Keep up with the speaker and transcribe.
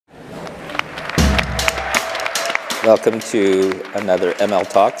Welcome to another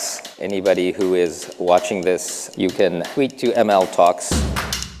MLTalks. Anybody who is watching this, you can tweet to MLTalks.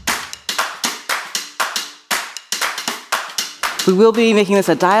 We will be making this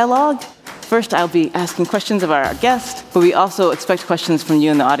a dialogue. First, I'll be asking questions of our guest, but we also expect questions from you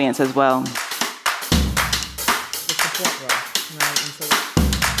in the audience as well.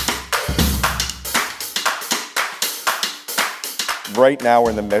 Right now,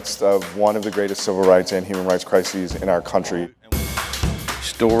 we're in the midst of one of the greatest civil rights and human rights crises in our country.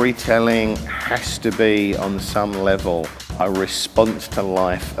 Storytelling has to be, on some level, a response to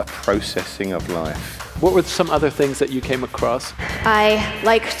life, a processing of life. What were some other things that you came across? I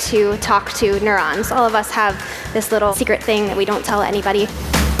like to talk to neurons. All of us have this little secret thing that we don't tell anybody.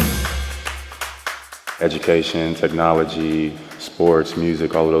 Education, technology, sports,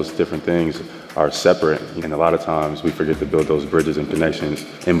 music, all of those different things are separate, and a lot of times we forget to build those bridges and connections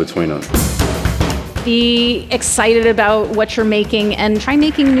in between them. Be excited about what you're making and try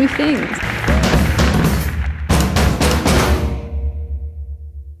making new things.